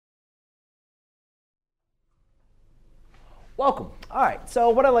Welcome. All right,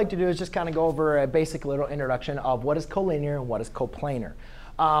 so what I'd like to do is just kind of go over a basic little introduction of what is colinear and what is coplanar.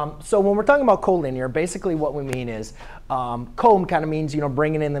 So when we're talking about colinear, basically what we mean is co kind of means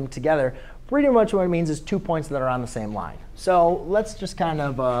bringing in them together. Pretty much what it means is 2 points that are on the same line. So let's just kind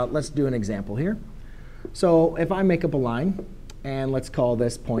of let's do an example here. So if I make up a line, and let's call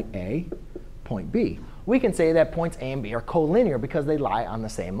this point A, point B, we can say that points A and B are colinear because they lie on the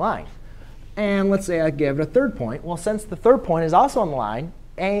same line. And let's say I give it a third point. Well, since the third point is also on the line,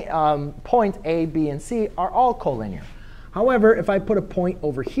 points A, B, and C are all colinear. However, if I put a point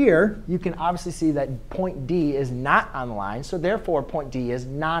over here, you can obviously see that point D is not on the line. So therefore, point D is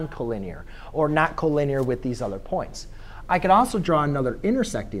non-colinear, or not colinear with these other points. I could also draw another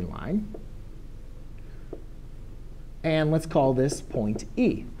intersecting line. And let's call this point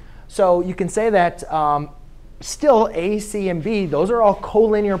E. So you can say that still A, C, and B, those are all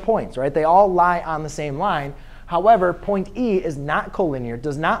colinear points, right? They all lie on the same line. However, point E is not colinear,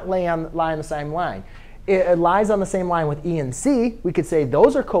 does not lie on the same line. It lies on the same line with E and C. We could say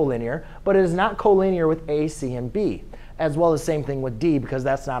those are colinear, but it is not colinear with A, C, and B, as well as same thing with D, because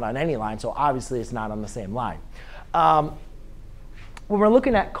that's not on any line. So obviously, it's not on the same line. When we're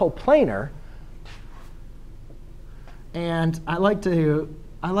looking at coplanar, and I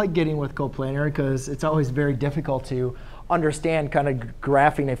like getting with coplanar because it's always very difficult to understand kind of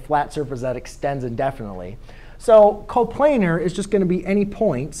graphing a flat surface that extends indefinitely. So coplanar is just going to be any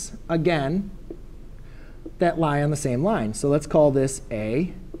points, again, that lie on the same line. So let's call this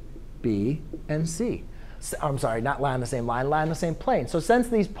A, B, and C. I'm sorry, not lie on the same line, lie on the same plane. So since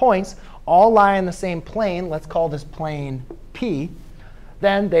these points all lie on the same plane, let's call this plane P,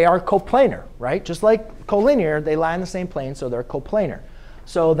 then they are coplanar, right? Just like colinear, they lie on the same plane, so they're coplanar.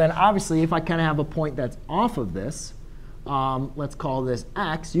 So then obviously, if I kind of have a point that's off of this, let's call this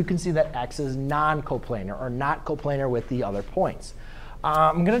X, you can see that X is non-coplanar, or not coplanar with the other points.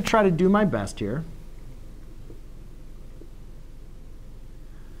 I'm going to try to do my best here.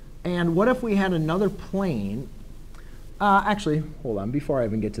 And what if we had another plane? Actually, hold on. Before I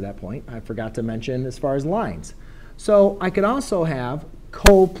even get to that point, I forgot to mention as far as lines. So I could also have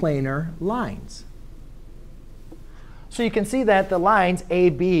coplanar lines. So you can see that the lines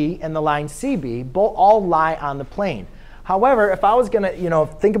AB and the line CB both all lie on the plane. However, if I was going to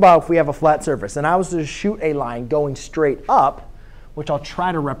think about if we have a flat surface, and I was to shoot a line going straight up, which I'll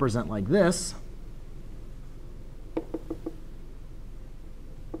try to represent like this.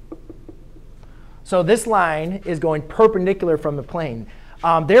 So this line is going perpendicular from the plane.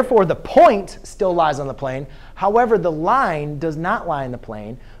 Therefore, the point still lies on the plane. However, the line does not lie on the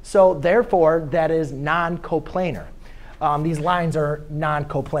plane. So therefore, that is non-coplanar. These lines are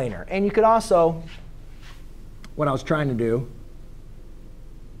non-coplanar. And you could also, what I was trying to do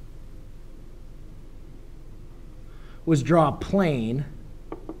was draw a plane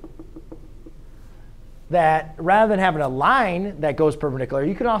that rather than having a line that goes perpendicular,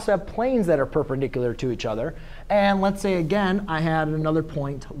 you could also have planes that are perpendicular to each other. And let's say, again, I had another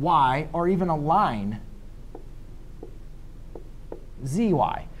point Y, or even a line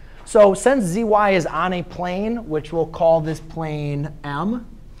ZY. So since ZY is on a plane, which we'll call this plane M,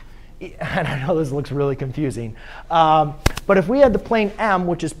 and I know this looks really confusing, but if we had the plane M,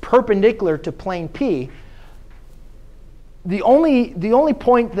 which is perpendicular to plane P, the only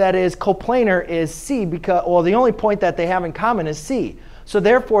point that is coplanar is C, because, well, the only point that they have in common is C. So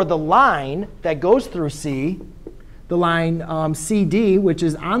therefore, the line that goes through C, the line CD, which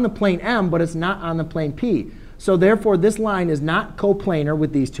is on the plane M, but it's not on the plane P. So therefore, this line is not coplanar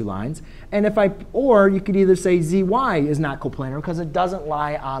with these two lines. And or you could either say ZY is not coplanar because it doesn't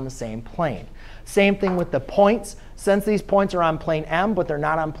lie on the same plane. Same thing with the points. Since these points are on plane M, but they're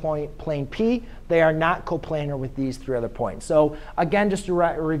not on plane P, they are not coplanar with these three other points. So again, just to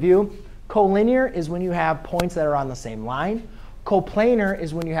review, colinear is when you have points that are on the same line. Coplanar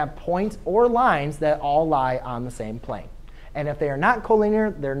is when you have points or lines that all lie on the same plane. And if they are not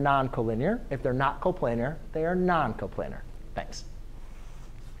colinear, they're non-colinear. If they're not coplanar, they are non-coplanar. Thanks.